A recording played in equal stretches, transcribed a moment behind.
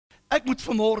Ek moet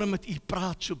vanmôre met u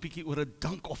praat so 'n bietjie oor 'n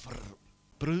dankoffer.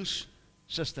 Broers,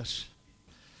 susters.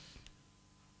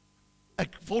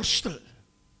 Ek worstel.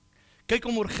 Kyk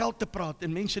om oor geld te praat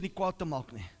en mense nie kwaad te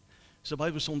maak nie. Dis 'n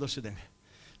baie besonderse ding.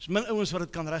 Dis min ouens wat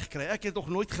dit kan regkry. Ek het nog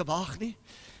nooit gewaag nie.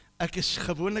 Ek is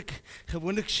gewoonlik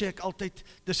sê ek altyd,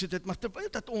 dis dit, maar terwyl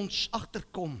dat ons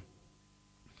agterkom,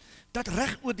 dat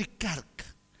reg oor die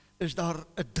kerk is daar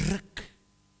 'n druk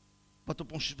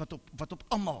wat op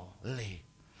almal lê.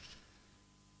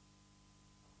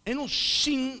 En ons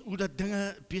sien hoe dat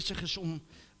dinge besig is om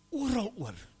oral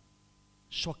oor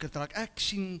swakker te raak. Ek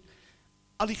sien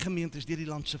al die gemeentes deur die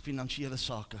land se finansiële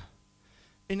sake.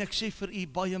 En ek sê vir u,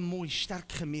 baie mooi,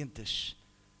 sterk gemeentes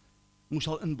moes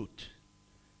al inboet.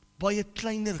 Baie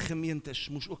kleiner gemeentes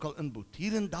moes ook al inboet.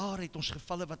 Hier en daar het ons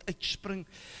gevalle wat uitspring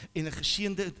en 'n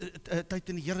geseënde tyd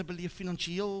in die Here beleef,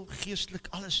 finansiëel, geestelik,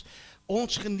 alles.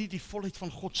 Ons geniet die volheid van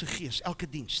God se gees elke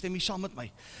diens. Stem jy saam met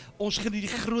my? Ons geniet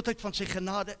die grootheid van sy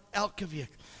genade elke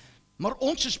week. Maar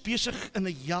ons is besig in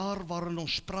 'n jaar waarin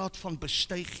ons praat van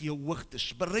bestyg jou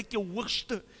hoogtes, bereik jou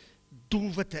hoogste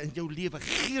doelwitte in jou lewe,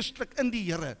 geestelik in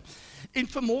die Here. En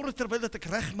vanmôre terwyl dat ek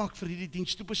regmaak vir hierdie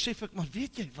diens, toe besef ek, maar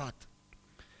weet jy wat?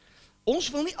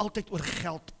 Ons wil nie altyd oor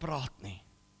geld praat nie.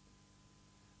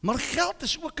 Maar geld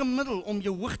is ook 'n middel om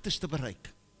jou hoogtes te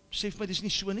bereik. Sê vir my, dis nie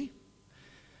so nie?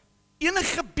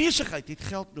 Enige besigheid het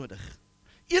geld nodig.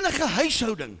 Enige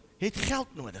huishouding het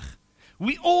geld nodig.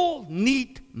 We all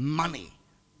need money.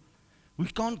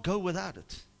 We can't go without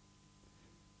it.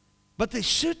 But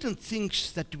there's certain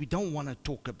things that we don't want to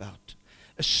talk about.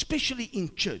 Especially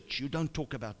in church, you don't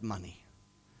talk about money.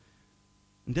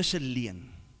 En dis 'n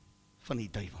leuen van die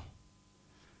duiwel.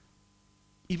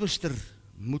 Iewester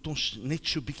moet ons net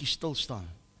so bietjie stil staan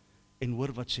en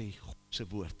hoor wat sê God se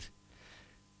woord.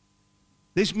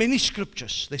 There's many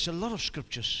scriptures, there's a lot of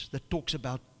scriptures that talks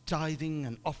about tithing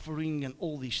and offering and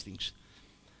all these things.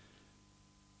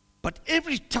 But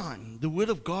every time the word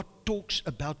of God talks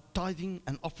about tithing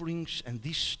and offerings and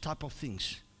these type of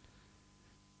things,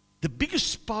 the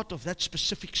biggest part of that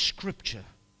specific scripture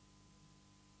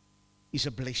is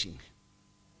a blessing.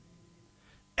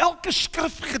 Elke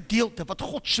skrifgedeelte wat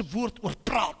God se woord oor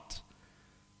praat,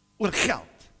 oor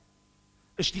geld,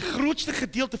 is die grootste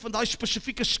gedeelte van daai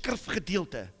spesifieke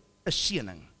skrifgedeelte 'n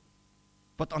seëning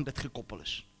wat aan dit gekoppel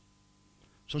is.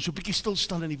 So ons so 'n bietjie stil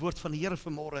staan in die woord van die Here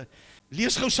vanmôre.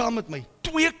 Lees gou saam met my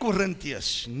 2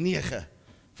 Korintiërs 9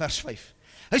 vers 5.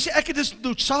 Hy sê, ek het dus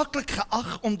noodsaaklik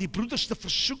geag om die broeders te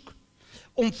versoek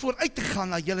om vooruit te gaan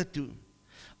na julle toe,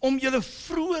 om julle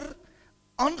vroeër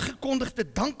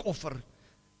aangekondigde dankoffer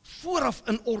vooraf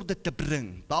in orde te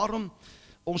bring. Daarom,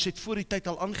 ons het voor die tyd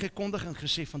al aangekondig en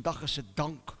gesê, vandag is 'n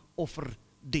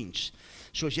dankofferdiens.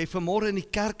 So as jy vanmôre in die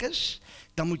kerk is,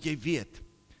 dan moet jy weet,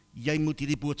 jy moet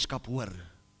hierdie boodskap hoor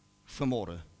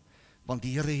vanmôre. Want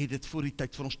die Here het dit voor die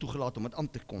tyd vir ons toegelaat om dit aan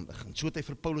te kondig. En so het hy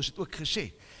vir Paulus het ook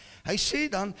gesê. Hy sê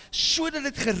dan, sodat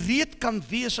dit gereed kan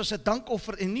wees as 'n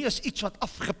dankoffer en nie as iets wat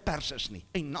afgepers is nie.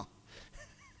 En nou.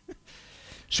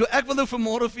 So ek wil nou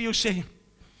vanmôre vir jou sê,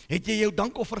 het jy jou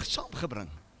dankoffer saamgebring?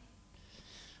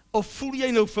 Of voel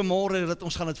jy nou vanmôre dat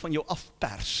ons gaan dit van jou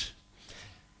afpers?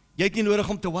 Jy het nie nodig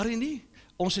om te worry nie.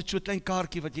 Ons het so 'n klein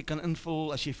kaartjie wat jy kan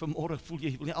invul as jy vanmôre voel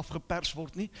jy wil nie afgepers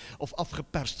word nie, of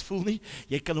afgeperst voel nie.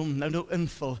 Jy kan hom nou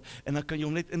invul en dan kan jy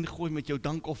hom net ingooi met jou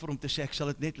dankoffer om te sê ek sal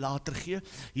dit net later gee.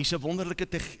 Hier's 'n wonderlike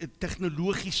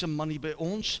tegnologiese man hier by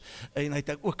ons en hy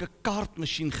het ook 'n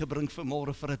kaartmasjien gebring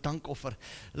vanmôre vir 'n dankoffer.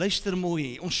 Luister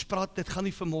mooi, ons praat, dit gaan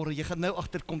nie vanmôre, jy gaan nou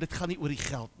agterkom, dit gaan nie oor die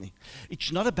geld nie.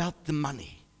 It's not about the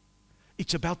money.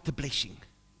 It's about the blessing.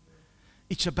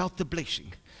 It's about the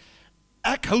blessing.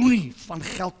 Ek hou nie van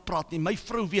geld praat nie. My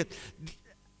vrou weet,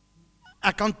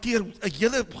 ek hanteer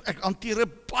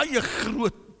 'n baie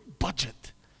groot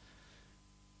budget.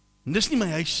 En dis nie my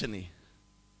huis nie.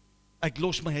 Ek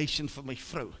los my huis in vir my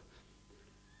vrou.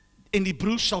 En die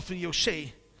broer sal vir jou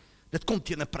sê, dit kom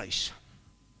teen 'n prys.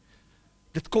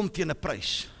 Dit kom teen 'n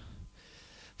prys.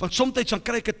 Want soms dan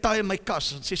kry ek 'n taai in my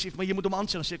kas en sê sy vir my, jy moet hom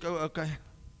aansien, dan sê ek, okay.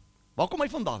 Waar kom hy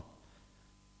vandaan?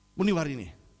 Moenie worry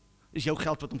nie. Dis jou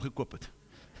geld wat hom gekoop het.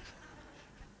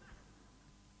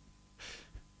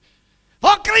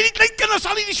 Waar kry die klein kinders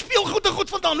al die speelgoed en goed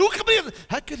vandaan? Hoe gebeur dit?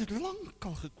 Ek het dit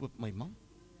lankal gekoop, my man.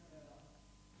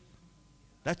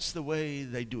 That's the way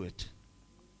they do it.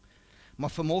 Maar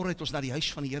vanmôre het ons na die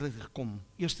huis van die Here gekom,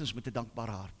 eerstens met 'n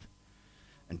dankbare hart,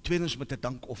 en tweedens met 'n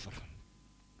dankoffer.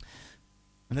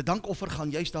 En 'n dankoffer gaan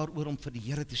juist daaroor om vir die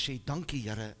Here te sê, dankie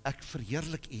Here, ek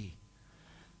verheerlik U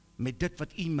met dit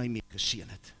wat U my mee geseën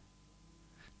het.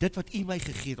 Dit wat U my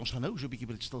gegee het, ons gaan nou so 'n bietjie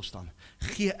by dit stil staan,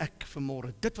 gee ek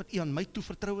vanmôre, dit wat U aan my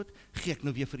toevertrou het, gee ek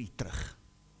nou weer vir U terug.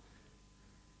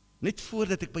 Net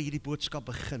voordat ek by hierdie boodskap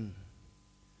begin,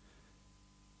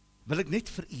 wil ek net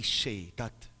vir u sê,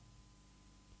 dat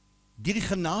deur die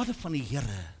genade van die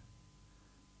Here,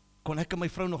 kon ek en my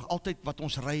vrou nog altyd wat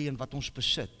ons ry en wat ons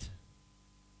besit,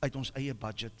 uit ons eie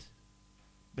budget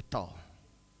betaal,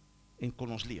 en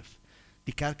kon ons leef.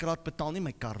 Die kerkraad betaal nie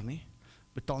my kar nie,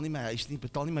 betaal nie my huis nie,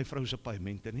 betaal nie my vrou se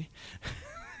paemente nie.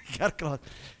 Kerkraad,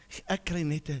 ek kry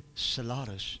net 'n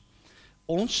salaris.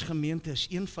 Ons gemeente is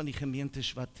een van die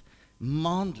gemeentes wat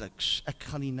maandeliks, ek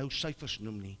gaan nie nou syfers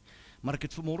noem nie, maar ek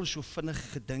het vanmôre so vinnig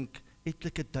gedink,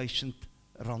 etlike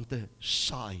R1000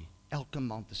 saai, elke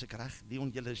maand, is ek reg?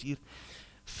 Dion, julle is hier,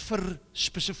 vir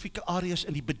spesifieke areas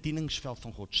in die bedieningsveld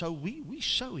van God. So we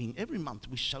sowing, every month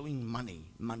we sowing money.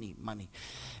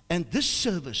 And this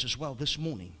service as well, this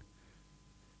morning,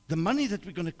 the money that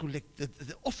we're going to collect,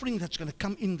 the offering that's going to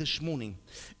come in this morning,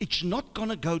 it's not going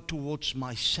to go towards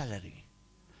my salary.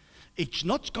 It's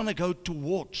not going to go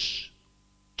towards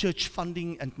church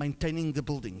funding and maintaining the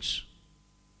buildings.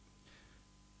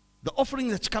 The offering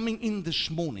that's coming in this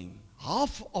morning,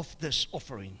 half of this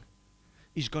offering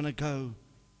is going to go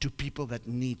to people that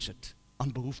needs it,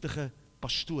 aan behoeftige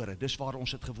pastore, dis waar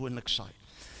ons het gewoonlik saai.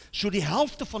 So die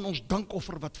helfte van ons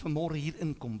dankoffer wat vanmôre hier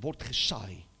inkom, word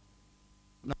gesaai,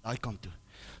 na daai kant toe.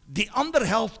 Die ander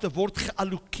helfte word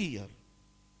geallokeer.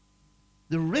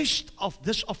 The rest of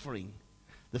this offering,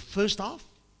 the first half,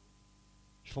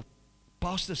 is for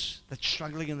pastors that's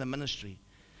struggling in the ministry.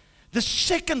 The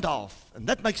second half, and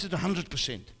that makes it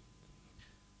 100%,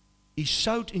 is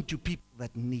sowed into people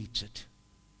that needs it.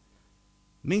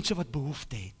 Mense wat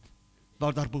behoefte het,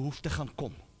 waar daar behoefte gaan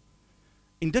kom.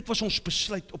 En dit was ons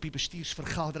besluit op die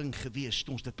bestuursvergadering gewees,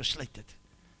 toe ons dit besluit het.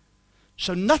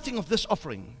 So nothing of this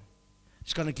offering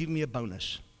is going to give me a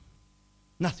bonus.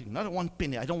 Nothing, not one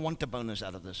penny. I don't want a bonus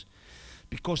out of this.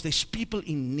 Because there's people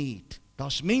in need.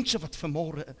 Daar's mense wat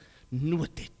vanmôre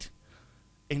nood het.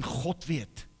 En God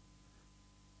weet,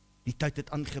 die tyd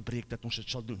het aangebreek dat ons dit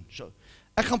sal doen. So,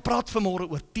 ek gaan praat vanmôre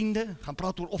oor tiende, gaan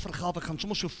praat oor offergawe, ek gaan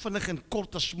sommer so vinnig en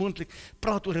kort as moontlik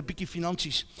praat oor 'n bietjie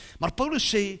finansies. Maar Paulus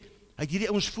sê, hy het hierdie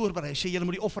ouens voorberei, hy sê, julle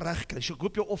moet die offer reg kry. So ek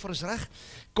hoop jou offer is reg.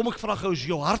 Kom ek vra gou, is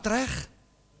jou hart reg?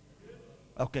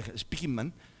 Okay, is bietjie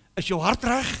min. Is jou hart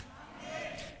reg?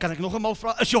 Kan ek nog eenmaal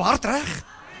vra, is jou hart reg?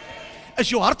 Is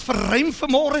jou hart verruim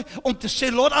vanmôre om te sê,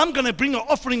 Lord, I'm going to bring an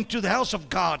offering to the house of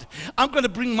God. I'm going to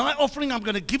bring my offering, I'm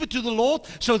going to give it to the Lord,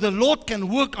 so the Lord can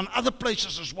work on other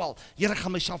places as well. Here, ek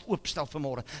gaan myself oopstel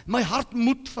vanmôre. My hart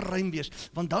moet verruim wees,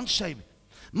 want dan sê hy,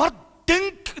 maar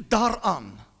dink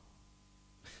daaraan,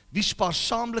 wie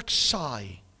spaarsaamlik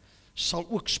saai, sal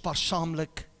ook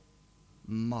spaarsaamlik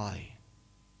maai.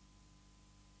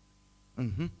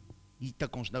 Hier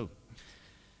tik ons nou.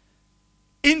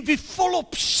 En wie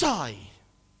volop saai,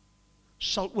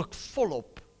 sal ook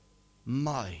volop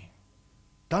maai.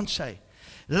 Dan sê hy,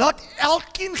 laat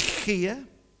elkeen gee,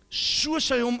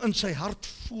 soos hy hom in sy hart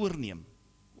voorneem.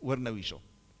 Hoor nou hierso.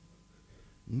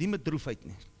 Nie met droefheid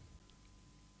nie.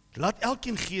 Laat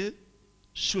elkeen gee,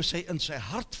 soos hy in sy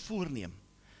hart voorneem.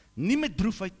 Nie met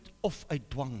droefheid of uit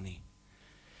dwang nie.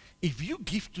 If you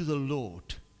give to the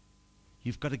Lord,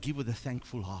 you've got to give with a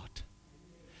thankful heart.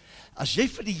 As jy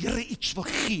vir die Here iets wil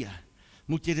gee,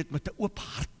 moet jy dit met 'n oop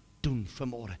hart doen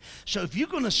vanmôre. So if you're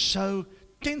going to sow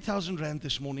 10,000 rand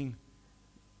this morning,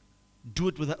 do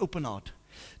it with an open heart.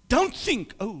 Don't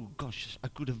think, oh gosh, I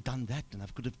could have done that, and I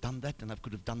could have done that, and I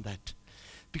could have done that.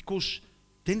 Because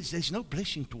then there's no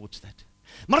blessing towards that.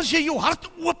 Maar as jy jou hart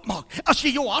oopmaak, as jy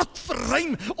jou hart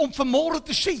verruim om vanmôre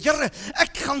te sê, Here,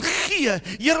 ek gaan gee,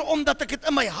 Here, omdat ek dit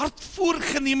in my hart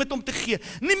voorgenem het om te gee,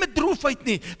 nie met droefheid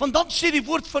nie, want dan sê die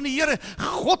woord van die Here,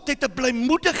 God het 'n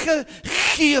blymoedige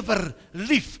gewer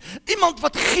lief, iemand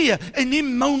wat gee en nie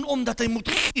moan omdat hy moet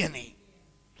gee nie.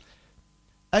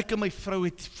 Ek en my vrou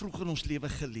het vroeg in ons lewe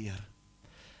geleer,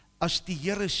 as die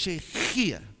Here sê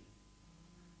gee,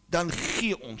 dan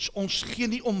gee ons gee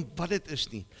nie om wat dit is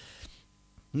nie.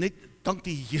 Net dank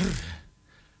die Here,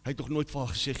 hy het toch nooit vir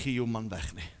haar gesê, gee jou man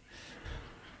weg nie.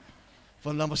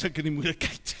 Want dan was ek in die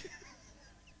moeilikheid.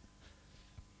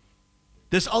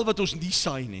 Dis al wat ons nie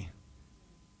saai nie.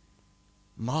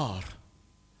 Maar,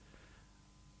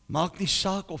 maak nie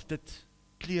saak of dit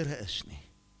klere is nie.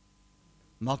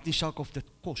 Maak nie saak of dit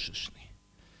kos is nie.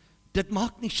 Dit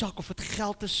maak nie saak of dit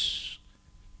geld is,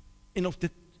 en of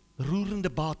dit roerende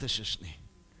bates is nie.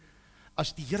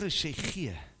 As die Here sê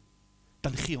gee,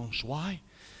 dan gee ons. Why?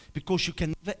 Because you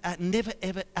can never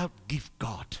ever outgive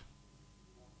God.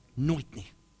 Nooit nie.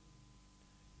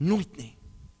 Nooit nie.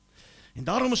 En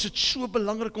daarom is dit so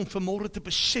belangrik om vanmôre te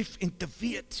besef en te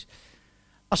weet,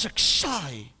 as ek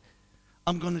saai,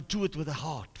 I'm going to do it with a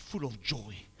heart full of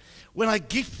joy. When I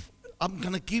give I'm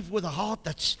going to give with a heart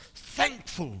that's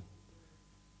thankful.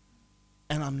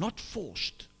 And I'm not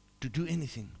forced to do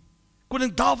anything.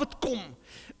 Koning David kom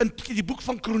in die boek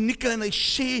van Kronieke en hy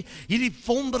sê hierdie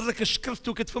wonderlike skrif,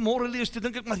 toe ek het vanmôre lees, toe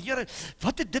dink ek, maar Here,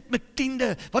 wat het dit met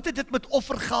tiende, wat het dit met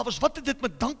offergawes, wat het dit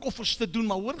met dankoffers te doen,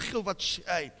 maar hoor gou wat sê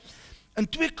hy. In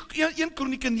 1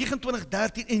 Kronieke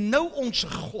 29:13, en nou ons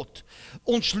God,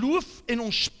 ons loof en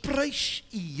ons prys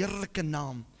u heerlike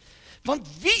naam, want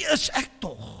wie is ek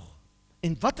tog,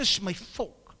 en wat is my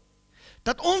volk,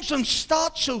 dat ons in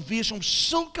staat sou wees om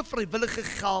sulke vrywillige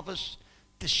gawes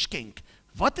te skenk.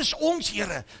 Wat is ons,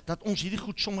 Here, dat ons hierdie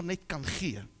goed sommer net kan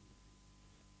gee?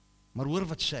 Maar hoor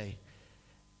wat sê hy.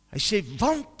 Hy sê,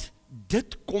 want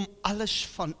dit kom alles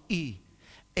van u,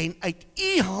 en uit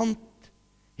u hand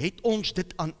het ons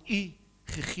dit aan u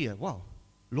gegee. Wow,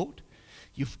 Lord,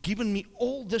 you've given me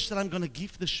all this that I'm going to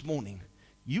give this morning.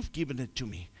 You've given it to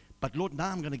me. But Lord, now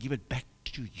I'm going to give it back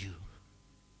to you.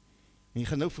 En jy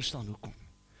gaan nou verstaan hoekom.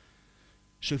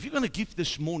 So if you're going to give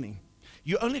this morning,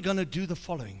 you're only going to do the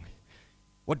following.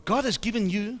 What God has given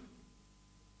you,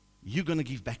 you're going to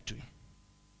give back to him.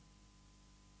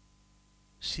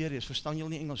 Serieus, verstaan julle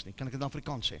nie Engels nie? Kan ek dit in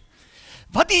Afrikaans sê?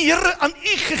 Wat die Here aan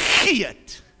u gegee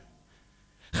het,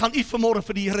 gaan u vanmôre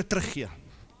vir die Here teruggee.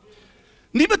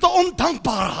 Nie met 'n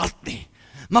ondankbare hart nie,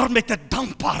 maar met 'n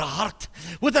dankbare hart.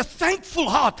 With a thankful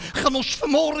heart gaan ons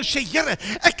vanmôre sê, Here,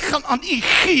 ek gaan aan u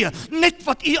gee, net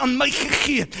wat u aan my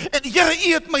gegee het. En Here,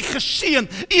 u het my geseën,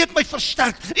 u het my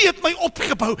versterk, u het my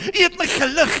opgebou, u het my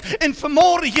gelig. En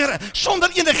vanmôre, Here,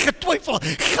 sonder enige twyfel,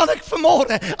 gaan ek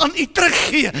vanmôre aan u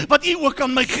teruggee, wat u ook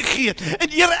aan my gegee het. En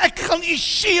Here, ek gaan u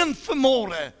seën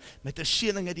vanmôre, met 'n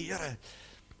seëning uit die Here.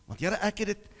 Want Here, ek het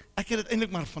dit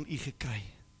eintlik maar van u gekry.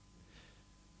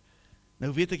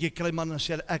 Nou weet ek, jy kry man en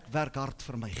sê, ek werk hard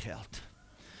vir my geld.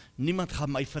 Niemand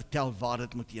gaan my vertel waar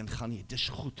dit moet heen gaan nie, dis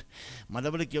goed. Maar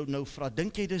dan wil ek jou nou vra,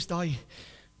 dink jy dis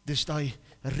daai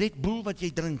Red Bull wat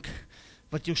jy drink,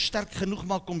 wat jou sterk genoeg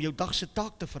maak om jou dag se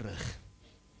taak te verrig?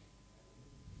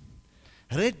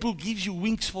 Red Bull gives you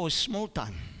wings for a small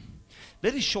time,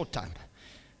 very short time.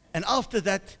 And after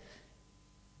that,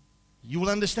 you will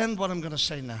understand what I'm going to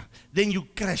say now. Then you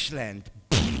crash land.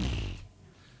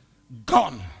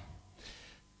 Gone.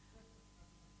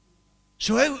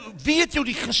 So wie het jou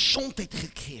die gesondheid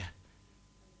gegee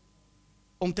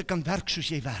om te kan werk soos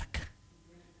jy werk?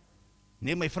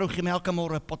 Nee, my vrou gee my elke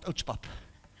môre 'n pot oudspap.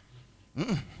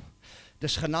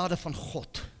 Dis genade van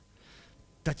God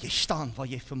dat jy staan waar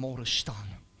jy vanmôre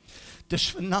staan.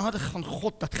 Dis genade van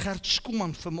God dat Gert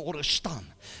Skoeman vanmôre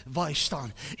staan waar hy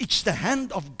staan. It's the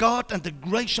hand of God and the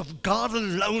grace of God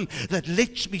alone that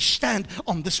lets me stand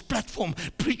on this platform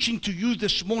preaching to you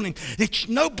this morning. It's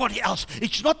nobody else.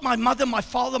 It's not my mother, my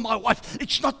father, my wife.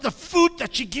 It's not the food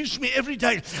that she gives me every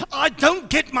day. I don't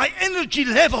get my energy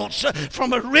levels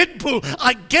from a Red Bull.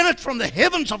 I get it from the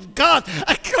heavens of God.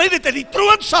 Ek kry dit uit die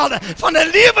troonsale van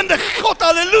 'n lewende God.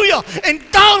 Halleluja. En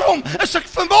daarom is ek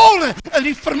vanmôre in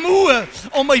die vermoë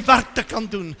om my werk te kan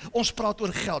doen. Ons praat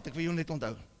oor geld, ek wil jou net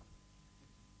onthou.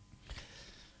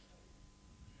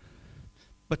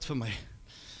 Bid vir my,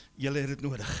 julle het dit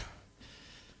nodig.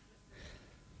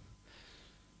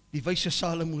 Die wyse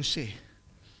Salomo sê,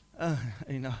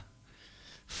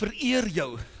 vereer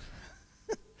jou,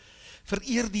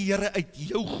 vereer die Here uit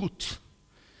jou goed,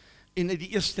 en uit die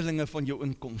eerstelinge van jou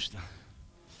inkomste.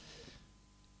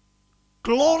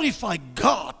 Glorify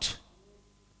God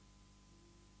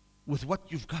with what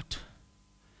you've got.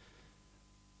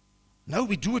 Now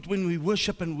we do it when we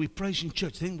worship and we praise in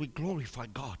church, then we glorify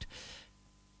God.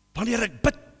 Wanneer ek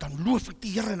bid, dan loof ek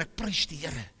die Here en ek prys die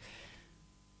Here.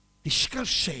 Die skrif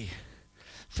sê,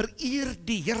 vereer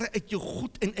die Here uit jou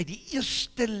goed en uit die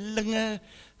eerstelinge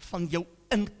van jou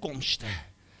inkomste.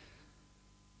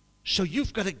 So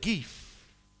you've got to give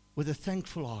with a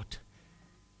thankful heart,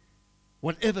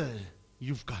 whatever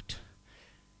you've got.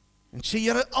 En sê,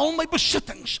 Here, al my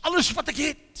besittings, alles wat ek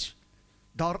het,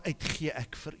 daaruit gee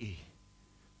ek vir u,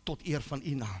 tot eer van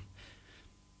u naam.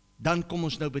 Dan kom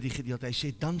ons nou by die gedeelte, hy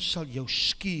sê, dan sal jou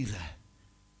skure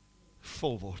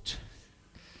vol word.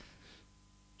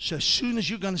 So as soon as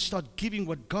you're going to start giving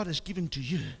what God has given to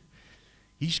you,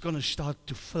 he's going to start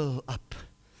to fill up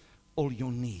all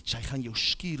your needs. Hy gaan jou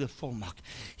skure volmaak.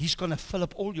 He's going to fill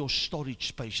up all your storage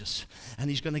spaces. And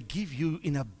he's going to give you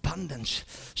in abundance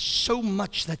so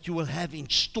much that you will have in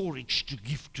storage to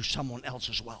give to someone else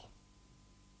as well.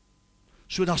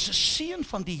 So daar's 'n seën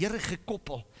van die Here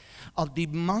gekoppel. Al die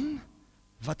man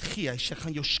wat gee, hy sê,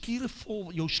 gaan jou skure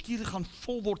gaan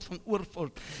vol word van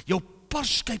oorvloed. Jou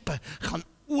parskype gaan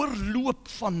oorloop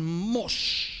van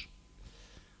mos.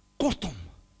 Kortom,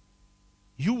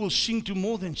 you will sing to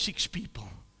more than 6 people,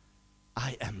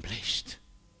 I am blessed.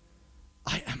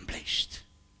 I am blessed.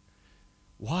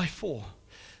 Why for?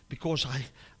 Because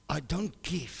I don't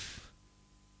give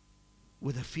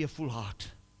with a fearful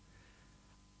heart.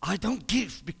 I don't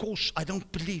give because I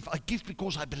don't believe. I give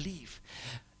because I believe.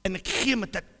 En ek gee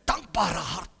met 'n dankbare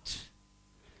hart.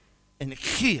 En ek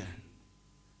gee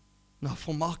na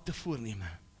volmaakte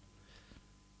voorneme.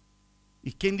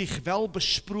 Jy ken die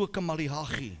welbesproke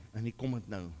Maleagi, en hier kom dit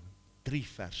nou, 3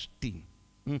 vers 10.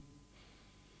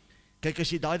 Kyk, as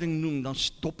jy daai ding noem, dan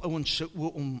stop ouens se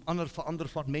oë om verander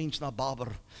van mens na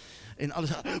baber. En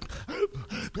alles,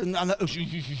 en ander ouens,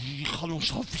 gaan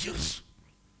ons alweer.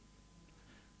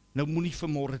 Nou moenie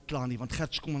vanmôre kla nie, want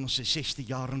Gert kom in ons 60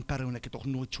 jaar in Parow en ek het nog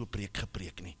nooit so preek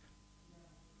gepreek nie.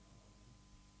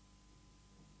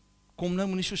 Kom nou,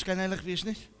 moenie so skynheilig wees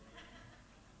nie.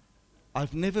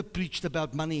 I've never preached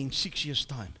about money in 6 years'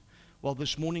 time. Well,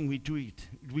 this morning we're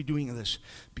doing this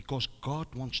because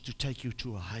God wants to take you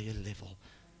to a higher level.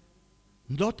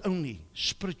 Not only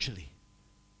spiritually,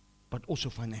 but also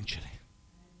financially.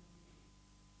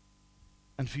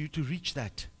 And for you to reach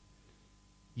that,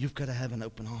 you've got to have an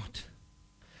open heart.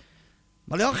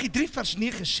 Maleagi 3 vers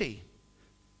 9 sê,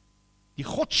 die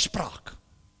God spraak,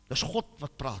 dis God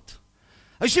wat praat.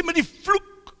 Hy sê, met die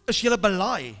vloek is julle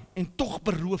belaai, en tog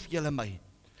beroof julle my.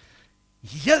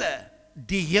 Julle,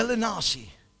 die hele nasie.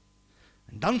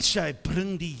 En dan sê hy,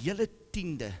 bring die hele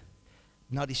 10de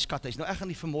na die skathuis. Nou ek gaan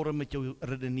nie vanmôre met jou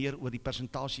redeneer oor die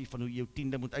persentasie van hoe jou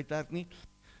 10de moet uitwerk nie.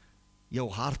 Jou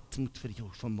hart moet vir jou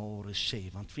vanmôre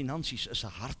sê, want finansies is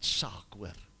 'n hartsaak,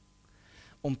 hoor.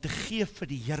 Om te gee vir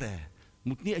die Here,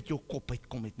 moet nie uit jou kop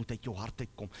uitkom, het moet uit jou hart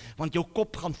uitkom. Want jou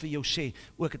kop gaan vir jou sê,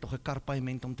 ek het nog 'n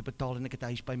karpaaiement om te betaal, en ek het 'n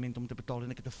huispaaiement om te betaal,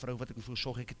 en ek het 'n vrou wat ek moet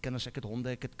voorsorg, ek het kinders, ek het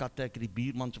honde, ek het katte, ek het die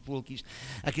buurman se voeltjies,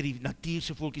 ek het die natuur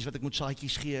se voeltjies wat ek moet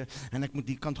saadjies gee, en ek moet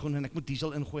die kant gaan, en ek moet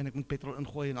diesel ingooi, en ek moet petrol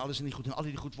ingooi, en alles in die goed, en al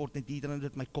die goed word net hier, en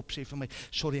dit my kop sê vir my,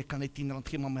 sorry, ek kan net R10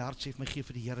 gee, maar my hart sê vir my, gee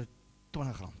vir die Here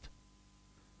R20.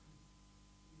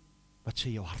 Wat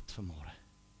sê jou hart vanmôre?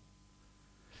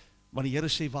 Want die Here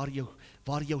sê, waar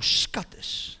jou skat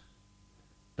is,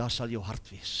 daar sal jou hart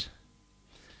wees.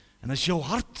 En as jou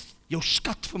hart, jou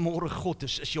skat vanmôre God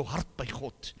is jou hart by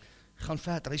God. Gaan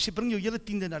verder. Hy sê, bring jou hele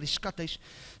 10de na die skathuis,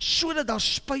 sodat daar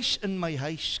spys in my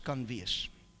huis kan wees.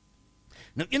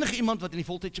 Nou enige iemand wat in die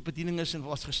voltydse bediening is en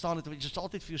was gestaan het, wat jy sal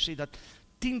altyd vir jou sê, dat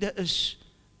 10de is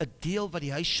 'n deel wat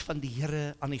die huis van die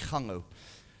Here aan die gang hou.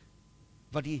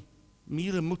 Wat die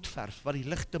mure moet verf, wat die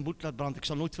ligte moet laat brand. Ek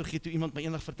sal nooit vergeet hoe iemand my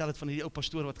eendag vertel het van hierdie ou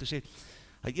pastoor wat gesê het,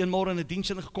 hy het eenmôre in 'n diens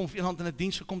ingekom, of een hand in 'n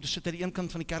diens gekom, toe sit hy die een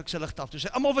kant van die kerk se ligte af. Toe sê,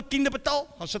 almal wat 10de betaal,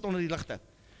 gaan sit onder die ligte.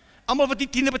 Almal wat nie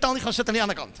 10de betaal nie, gaan sit aan die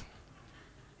ander kant.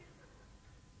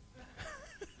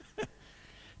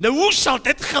 Nou hoe sal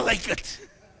dit gelyk het?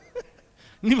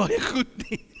 Nie baie goed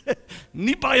nie.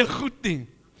 Nie baie goed nie.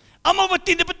 Almal wat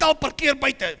 10de betaal, parkeer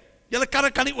buite. Julle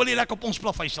karre kan nie olie lek op ons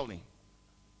plaveisel nie.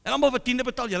 En almal wat 10de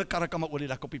betaal, julle karre kan maar olie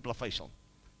lek op die plaveisel.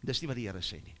 Dis nie wat die Here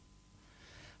sê nie.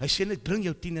 Hy sê net, bring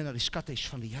jou 10de na die skathuis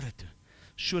van die Here toe,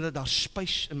 sodat daar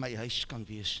spys in my huis kan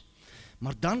wees.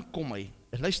 Maar dan kom hy,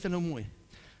 en luister nou mooi,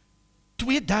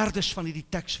 2/3 van die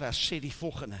teksvers sê die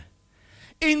volgende,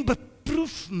 en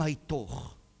beproef my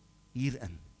tog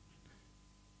hierin.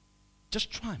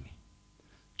 Just try me.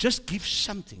 Just give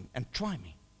something and try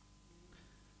me.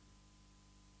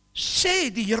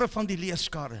 Sê die Here van die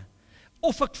leerskare,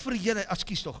 of ek vir julle,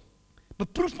 ekskuus tog,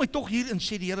 beproef my tog hierin,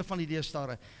 sê die Here van die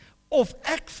leerskare, of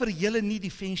ek vir julle nie die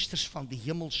vensters van die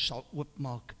hemel sal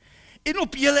oopmaak, en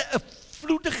op julle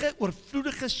 'n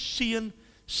oorvloedige seën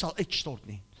sal uitstort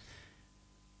nie.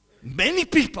 Many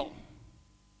people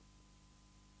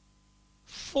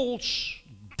falls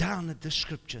down at the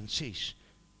scripture and says,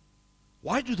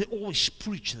 why do they always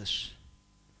preach this?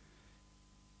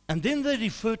 And then they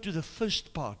refer to the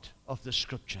first part of the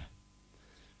scripture.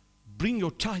 Bring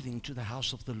your tithing to the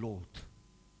house of the Lord.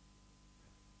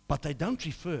 But they don't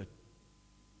refer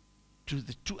to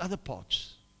the 2 other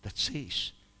parts that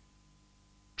says,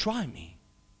 try me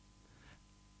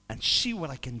and see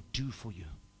what I can do for you.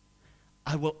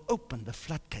 I will open the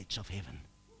floodgates of heaven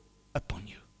upon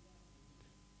you.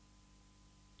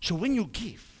 So when you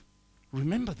give,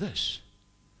 remember this,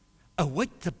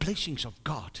 await the blessings of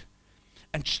God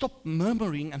and stop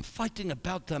murmuring and fighting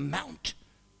about the amount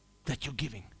that you're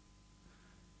giving.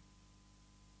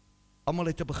 Almal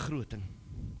het 'n begroting.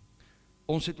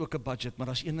 Ons het ook 'n budget, maar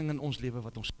daar's een ding in ons lewe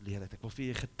wat ons geleer het. Ek wil vir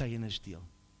julle getuienis deel.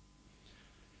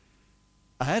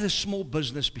 I had a small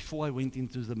business before I went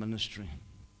into the ministry.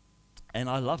 And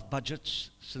I loved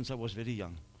budgets since I was very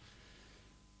young.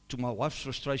 To my wife's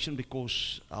frustration,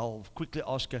 because I'll quickly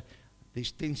ask her,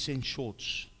 there's 10-cent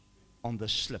shorts on the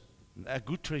slip. A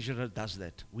good treasurer does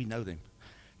that. We know them.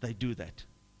 They do that.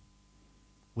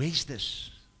 Where's this?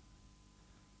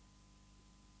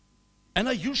 And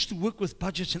I used to work with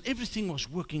budgets and everything was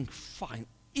working fine.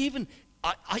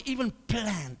 I even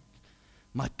planned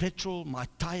my petrol, my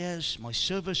tires, my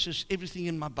services, everything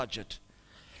in my budget.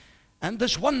 And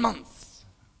this 1 month,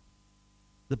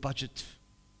 the budget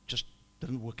just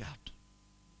didn't work out.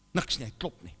 Niks nie,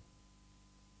 klop nie.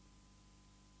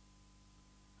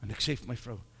 And ek sê vir my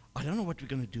vrou, I don't know what we're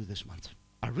going to do this month.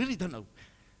 I really don't know.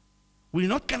 We're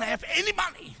not going to have any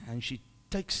money. And she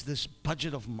takes this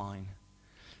budget of mine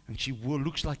and she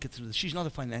looks like it. She's not a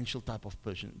financial type of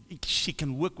person. She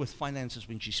can work with finances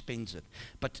when she spends it.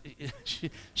 But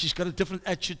she's got a different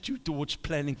attitude towards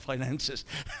planning finances.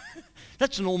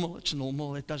 That's normal. It's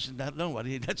normal. It doesn't, don't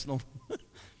worry. That's normal.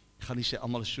 Ek gaan nie sê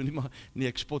almal is so nie, maar nee,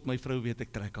 ek spot my vrou weet ek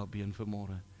trek haar been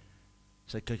vanmôre.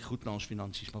 Sy kyk goed na ons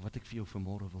finansies, maar wat ek vir jou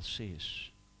vanmôre wil sê is,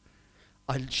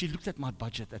 she looked at my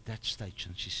budget at that stage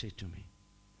and she said to me,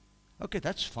 okay,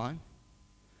 that's fine,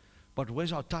 but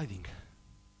where's our tithing?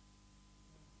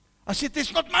 I said,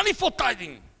 there's not money for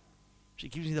tithing. She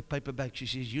gives me the paper bag. She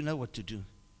says, you know what to do.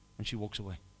 And she walks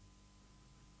away.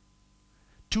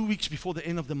 2 weeks before the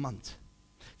end of the month,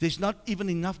 there's not even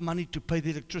enough money to pay the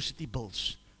electricity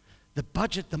bills. The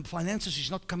budget, the finances is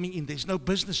not coming in. There's no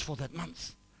business for that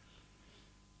month.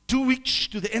 2 weeks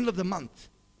to the end of the month.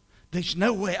 There's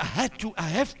no way. I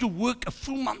have to work a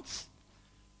full month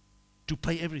to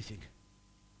pay everything.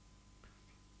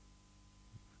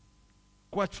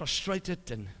 Quite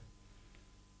frustrated and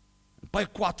baie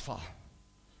kwaad vir haar.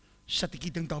 Sit ek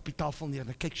hier dink daar op die tafel neer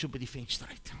en ek kyk so by die venster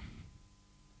uit.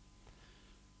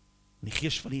 En die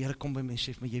gees van die Here kom by my en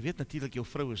sê vir my, jy weet natuurlik jou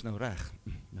vrou is nou reg.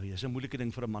 Nou dis 'n moeilike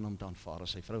ding vir 'n man om te aanvaar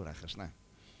as sy vrou reg is, né?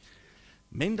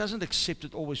 Men doesn't accept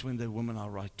it always when the women are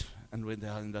right, and when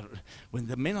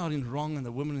the men are in wrong and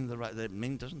the women in the right. The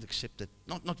men doesn't accept it.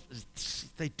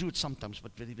 They do it sometimes,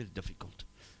 but very, very difficult.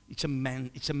 It's a men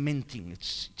thing.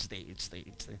 It's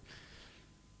there.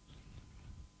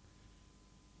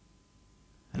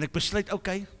 En ek besluit,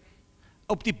 okay,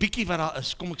 op die bietjie wat daar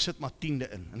is, kom ek sit maar 10de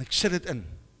in, en ek sit dit in.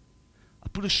 I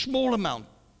put a small amount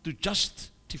to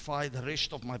justify the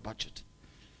rest of my budget.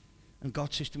 And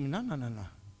God says to me, no.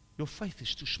 Your faith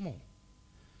is too small.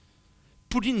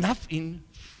 Put enough in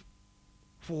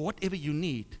for whatever you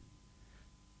need.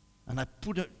 And I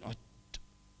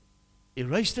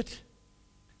erased it,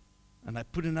 and I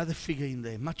put another figure in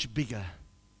there, much bigger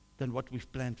than what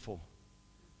we've planned for.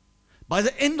 By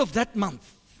the end of that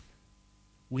month,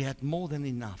 we had more than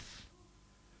enough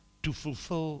to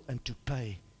fulfill and to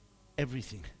pay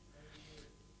everything.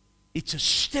 It's a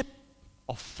step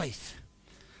of faith.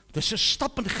 Dis 'n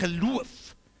stap in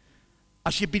geloof.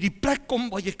 As jy by die plek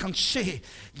kom waar jy kan sê,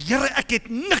 Here, ek het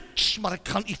niks, maar ek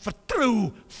gaan U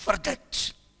vertrou vir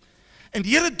dit. En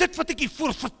Here, dit wat ek U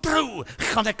voor vertrou,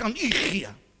 gaan ek aan U gee.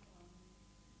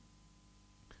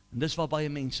 En dis waar baie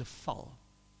mense val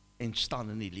en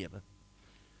staan in die lewe.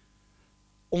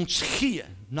 Ons gee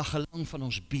na gelang van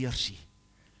ons beursie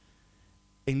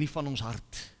en nie van ons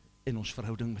hart en ons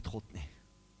verhouding met God nie.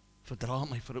 Verdra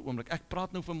my vir 'n oomblik. Ek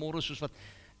praat nou vanmôre soos wat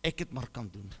ek dit maar kan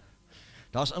doen.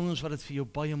 Daar's ouens wat dit vir jou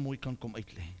baie mooi kan kom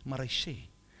uitlê, maar hy sê,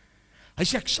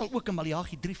 ek sal ook in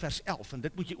Maleagi 3 vers 11, en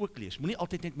dit moet jy ook lees, moenie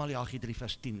altyd net Maleagi 3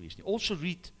 vers 10 lees nie. Also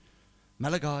read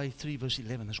Malachi 3 verse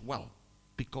 11 as well,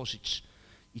 because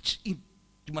you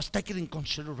must take it in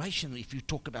consideration if you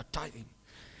talk about tithing.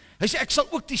 Hy sê, ek sal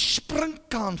ook die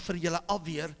springkaan vir julle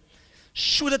afweer,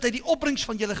 sodat hy die opbrengs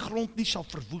van julle grond nie sal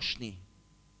verwoes nie.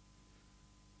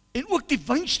 En ook die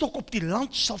wynstok op die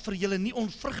land sal vir julle nie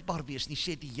onvrugbaar wees nie,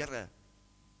 sê die Here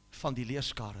van die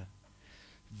leerskare.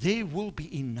 There will be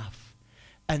enough,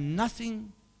 and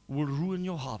nothing will ruin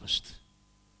your harvest.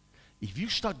 If you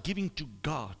start giving to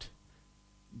God,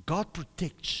 God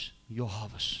protects your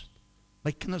harvest.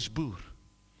 My kinders boer.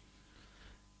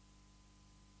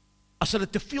 As hulle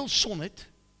te veel son het,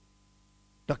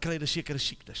 dan kry hulle sekere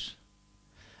siektes.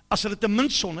 As hulle te min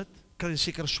son het, kry hulle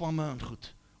sekere swamme en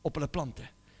goed op hulle plante.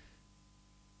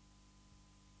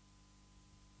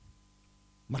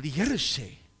 Maar die Here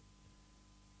sê,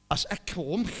 as ek vir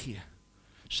hom gee,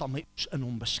 sal my oes in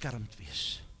hom beskermd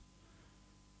wees.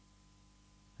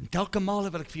 En telke male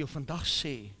wil ek vir jou vandag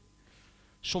sê,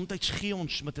 somtyds gee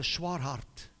ons met 'n swaar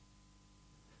hart,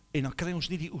 en dan kry ons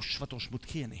nie die oes wat ons moet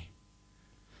gee nie.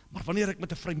 Maar wanneer ek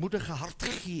met 'n vrymoedige hart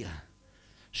gee,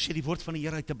 sê die woord van die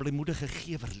Here uit 'n blymoedige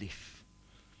gewer lief.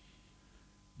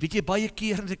 Weet jy, baie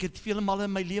keer, en ek het vele male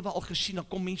in my lewe al gesien, dan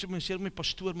kom mense met my sê, my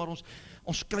pastoor, maar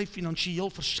ons kry finansiëel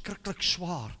verskriklik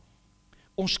swaar.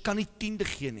 Ons kan nie 10de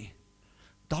gee nie.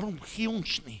 Daarom gee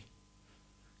ons nie.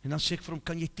 En dan sê ek vir hom,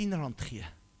 kan jy 10 rand gee?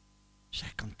 Sê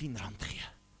ek kan 10 rand gee.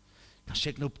 Dan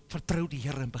sê ek nou, vertrou die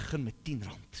Here en begin met 10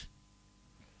 rand.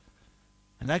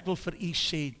 En ek wil vir u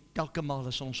sê, telke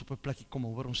maal as ons op 'n plekkie kom,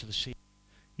 hoor ons hulle sê,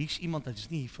 hier's iemand, dit is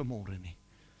nie hier vanmôre nie,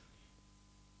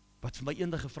 wat vir my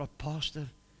eendag gevra, pastor,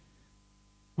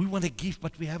 we want to give,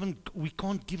 but we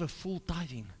can't give a full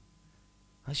tithing.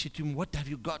 I said to him, what have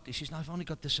you got? He says, no, I've only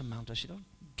got this amount. I said, oh,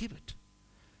 give it.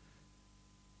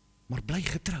 Maar bly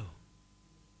getrou.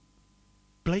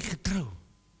 Bly getrou.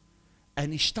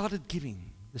 And he started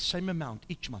giving the same amount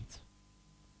each month.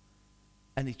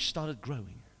 And it started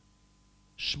growing.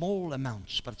 Small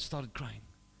amounts, but it started growing.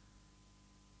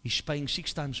 He's paying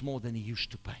 6 times more than he used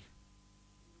to pay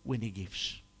when he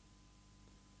gives.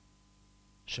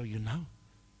 So you know,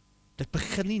 dit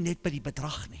begin nie net by die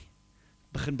bedrag nie,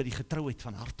 begin by die getrouheid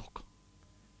van hart ook.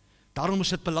 Daarom is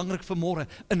dit belangrik vanmôre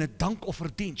in 'n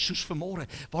dankofferdiens soos vanmôre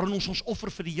waarin ons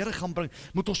offer vir die Here gaan bring,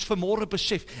 moet ons vanmôre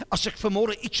besef, as ek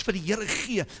vanmôre iets vir die Here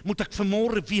gee, moet ek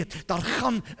vanmôre weet, daar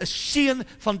gaan 'n seën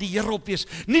van die Here op wees,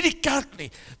 nie die kerk nie.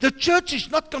 The church is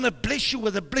not going to bless you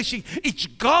with a blessing. It's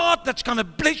God that's going to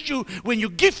bless you. When you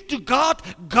give to God,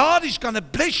 God is going to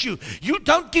bless you. You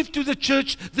don't give to the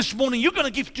church this morning. You're going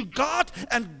to give to God,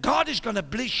 and God is going to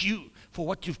bless you for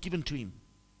what you've given to Him.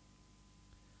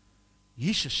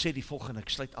 Jesus sê die volgende, ek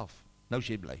sluit af, nou is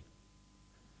jy bly.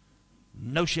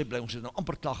 Nou is jy bly, ons het nou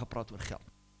amper klaar gepraat oor geld.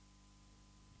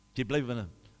 Jy bly binne,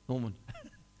 Norman.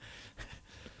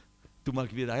 Toe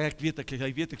maak ek weet,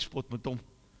 hy weet ek spot met hom.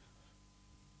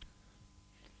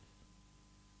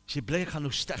 As jy bly, ek gaan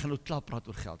nou klaar praat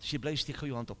oor geld. As jy bly, steek gou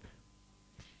jou hand op.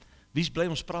 Wie is bly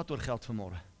ons praat oor geld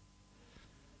vanmôre?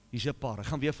 Hier is 'n paar, ek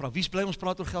gaan weer vra, wie is bly ons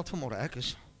praat oor geld vanmôre? Ek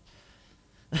is.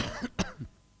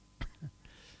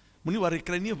 Moenie waar ek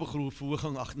kry nie op 'n groot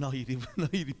verhoging na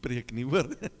hierdie preek nie,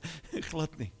 hoor.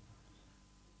 Glad nie.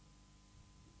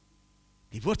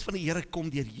 Die woord van die Here kom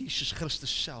deur Jesus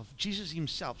Christus self. Jesus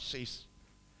himself says,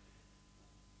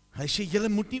 hy sê, julle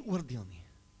moet nie oordeel nie.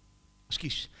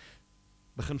 Ekskuus,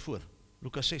 begin voor.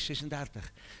 Lukas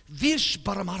 6:36. Wees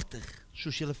barmhartig,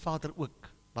 soos julle Vader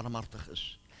ook barmhartig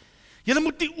is. Julle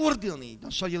moet nie oordeel nie,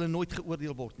 dan sal julle nooit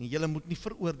geoordeel word nie. Julle moet nie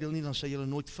veroordeel nie, dan sal julle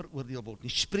nooit veroordeel word nie.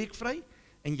 Spreek vry,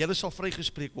 en julle sal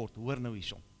vrygespreek word. Hoor nou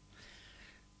hierson.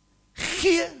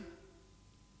 Gee,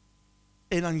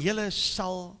 en aan julle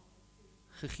sal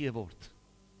gegee word.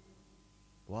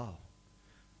 Wow.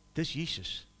 Dis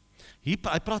Jesus. Hy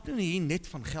praat nou nie hier net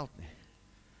van geld nie,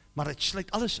 maar het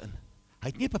sluit alles in. Hy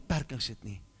het nie beperkings het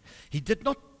nie. He did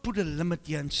not put a limit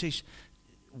here and says,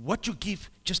 what you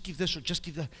give, just give this or just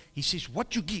give that. He says,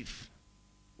 what you give,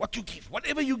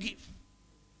 whatever you give,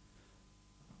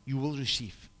 you will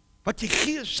receive. Wat jy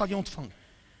gee, sal jy ontvang.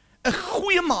 'n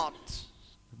Goeie maat,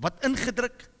 wat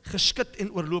ingedruk, geskit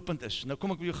en oorlopend is. Nou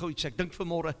kom ek vir jou gou iets sê, ek dink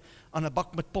vanmôre aan 'n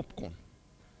bak met popcorn.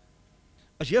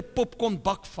 As jy 'n popcorn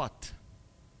bak vat,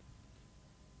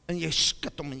 en jy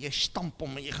skit hom, en jy stamp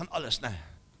hom, en jy gaan alles, dan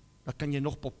kan jy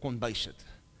nog popcorn bysit.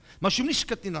 Maar as jy hom nie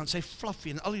skit nie, dan is hy fluffy,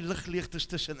 en al die ligleegtes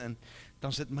tussenin, dan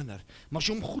is dit minder. Maar as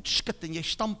jy hom goed skit, en jy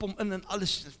stamp hom in, en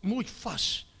alles mooi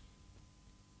vas,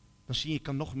 dan sien jy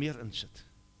kan nog meer insit.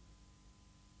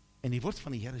 En die woord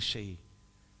van die Here sê,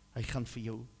 hy gaan vir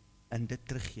jou in dit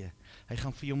teruggee. Hy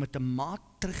gaan vir jou met 'n maat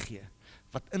teruggee,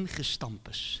 wat ingestamp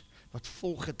is, wat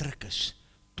volgedruk is,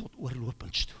 tot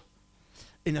oorlopends toe.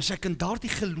 En as ek in daardie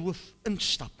geloof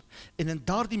instap, en in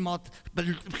daardie maat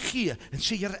gee, en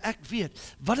sê, Here, ek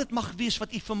weet, wat dit mag wees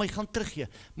wat U vir my gaan teruggee,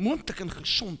 moontlik in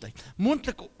gesondheid,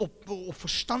 moontlik op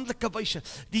verstandelike wyse.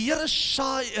 Die Here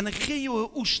saai, en hy gee jou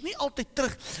 'n oes, nie altyd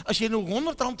terug, as jy nou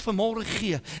 100 rand vanmôre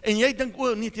gee, en jy dink,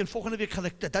 nee, teen volgende week gaan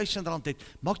ek 1000 rand het,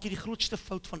 maak jy die grootste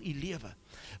fout van u lewe.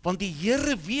 Want die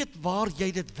Here weet waar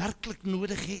jy dit werklik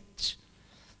nodig het.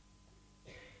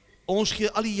 Ons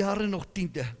gee al die jare nog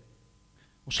tiende.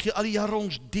 Ons gee al die jare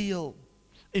ons deel,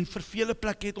 en vir vele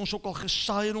plekke het ons ook al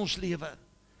gesaai in ons lewe,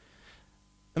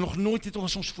 en nog nooit het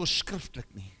ons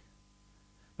voorskriftelik nie.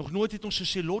 Nog nooit het ons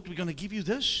gesê, Lord, we're going to give you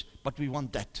this, but we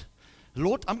want that.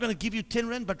 Lord, I'm going to give you 10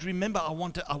 rand, but remember, I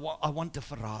want a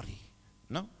Ferrari.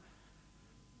 No?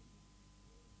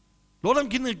 Lord, I'm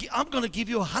going to give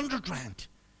you 100 rand,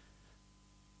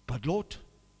 but Lord,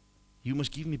 you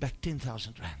must give me back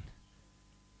 10,000 rand.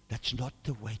 That's not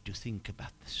the way to think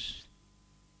about this.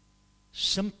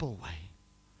 Simple way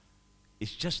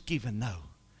is just give and know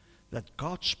that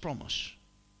God's promise,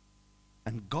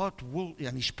 and God will,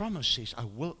 and His promise says, I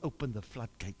will open the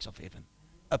floodgates of heaven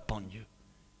upon you.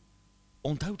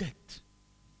 Onthou dit.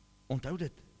 Onthou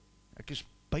dit. Ek is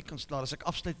bykans klaar. As ek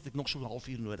afsluit, het ek nog so 'n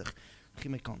halfuur nodig. Gee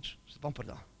my kans. Is dit amper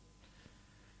daar?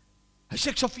 Hy sê,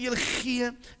 ek sal vir julle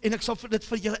gee, en ek sal dit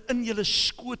vir julle in julle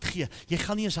skoot gee. Jy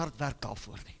gaan nie eens hard werk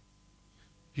daarvoor nie.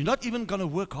 You're not even going to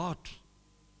work hard.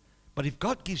 But if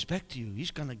God gives back to you,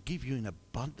 He's going to give you in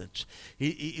abundance.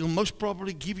 He'll most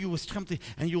probably give you with something,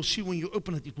 and you'll see when you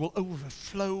open it, it will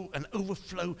overflow and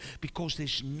overflow, because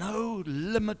there's no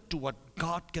limit to what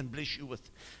God can bless you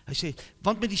with. Hy sê,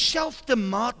 want met dieselfde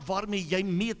maat waarmee jy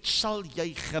meet, sal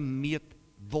jy gemeet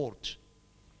word.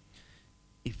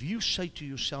 If you say to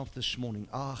yourself this morning,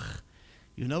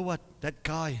 you know what, that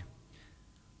guy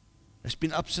has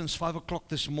been up since 5 o'clock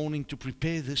this morning to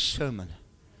prepare this sermon.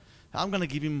 I'm going to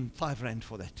give him 5 rand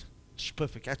for that. It's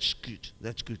perfect. That's good.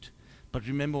 That's good. But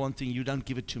remember one thing, you don't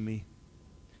give it to me.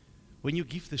 When you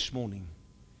give this morning,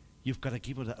 you've got to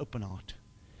give with an open heart.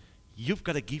 You've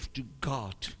got to give to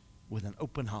God with an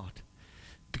open heart.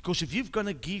 Because if you're going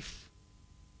to give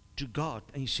to God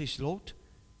and He says, Lord,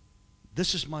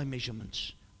 this is my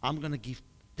measurements, I'm going to give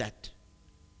that.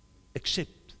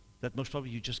 Except that most probably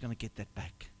you're just going to get that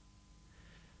back.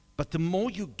 But the more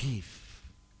you give,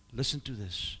 listen to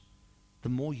this, the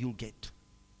more you'll get.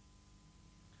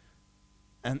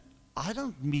 And I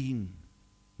don't mean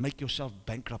make yourself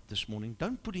bankrupt this morning.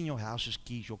 Don't put in your house's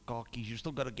keys, your car keys. You've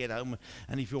still got to get home.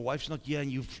 And if your wife's not here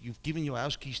and you've given your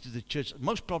house keys to the church,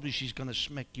 most probably she's going to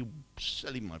smack you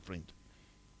silly, my friend.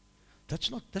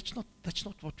 That's not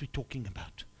what we're talking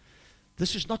about.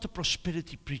 This is not a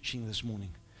prosperity preaching this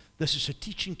morning. This is a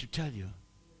teaching to tell you,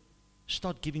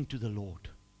 start giving to the Lord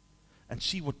and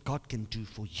see what God can do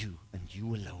for you and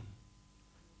you alone.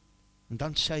 En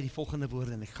dan sê hy die volgende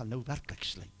woorde, en ek gaan nou werklik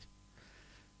sluit.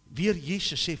 Weer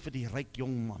Jesus sê vir die ryk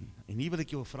jong man, en hier wil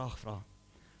ek jou 'n vraag vra.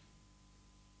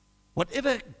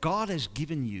 Whatever God has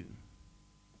given you,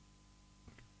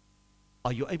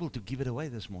 are you able to give it away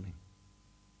this morning?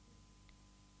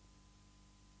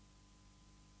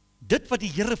 Dit wat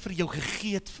die Here vir jou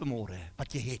gegee het vanmôre,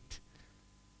 wat jy het,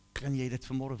 kan jy dit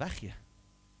vanmôre weggee?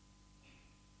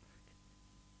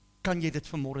 Kan jy dit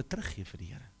vanmôre teruggee vir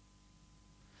die Here?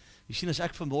 Jy sien, as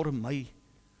ek vanmôre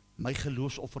my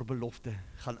geloofsofferbelofte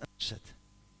gaan insit,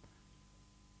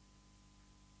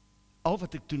 al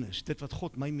wat ek doen is, dit wat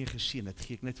God my mee geseën het,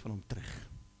 gee ek net van hom terug.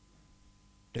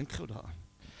 Dink gou daaraan.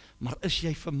 Maar is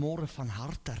jy vanmôre van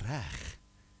harte reg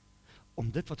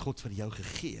om dit wat God vir jou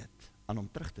gegee het, aan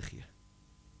hom terug te gee?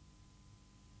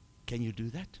 Can you do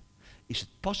that? Is it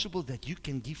possible that you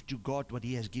can give to God what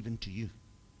He has given to you?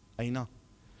 Eina,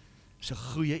 is 'n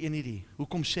goeie een hierdie.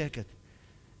 Hoekom sê ek dit?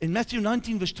 In Matthew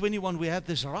 19 verse 21 we have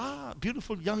this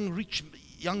beautiful rich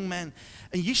young man.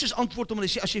 En Jesus antwoord hom en hy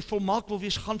sê, as jy volmaak wil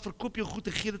wees, gaan verkoop jou goed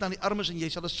en gee dit aan die armes en jy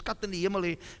sal 'n skat in die hemel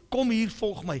hê. Kom hier,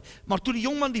 volg my. Maar toe die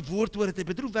jong man die woord hoor, het hy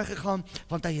bedroef weggegaan,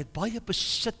 want hy het baie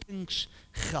besittings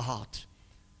gehad.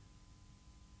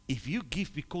 If you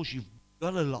give because you've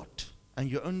got a lot and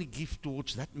you only give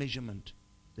towards that measurement,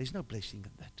 there's no blessing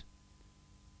in that.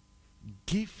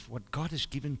 Give what God has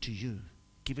given to you.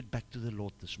 Give it back to the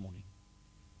Lord this morning.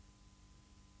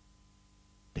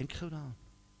 Denk gou daaraan.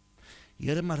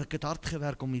 Here, maar ek het hard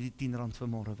gewerk om hierdie 10 rand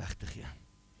vanmôre weg te gee.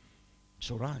 It's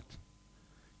all right.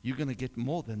 You're going to get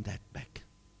more than that back.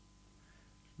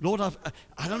 Lord,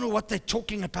 I don't know what they're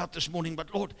talking about this morning,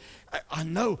 but Lord, I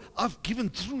know I've given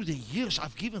through the years,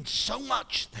 I've given so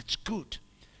much. That's good.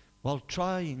 Well,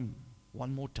 try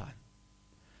one more time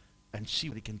and see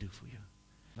what He can do for you.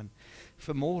 Want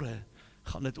vanmôre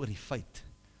gaan dit oor die feit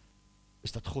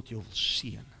is dat God jou wil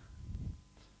seën.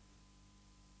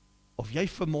 Of jy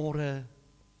vanmôre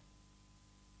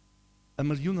 1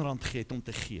 miljoen rand gee om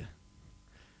te gee,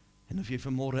 en of jy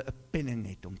vanmôre 'n penning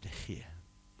het om te gee.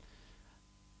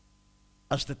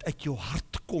 As dit uit jou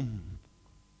hart kom,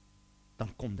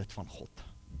 dan kom dit van God.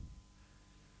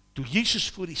 Toe Jesus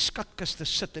voor die skatkiste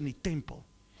sit in die tempel,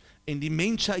 en die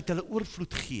mense uit hulle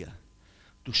oorvloed gee,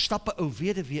 toe stap 'n ou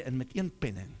weduwee in met 1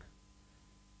 penning,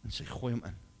 en sy gooi hom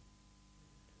in.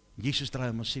 Jesus draai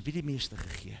hom en sê, wie die meeste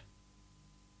gegee?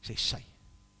 Sê sy.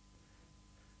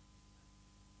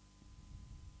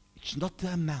 It's not the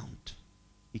amount,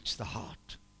 it's the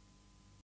heart.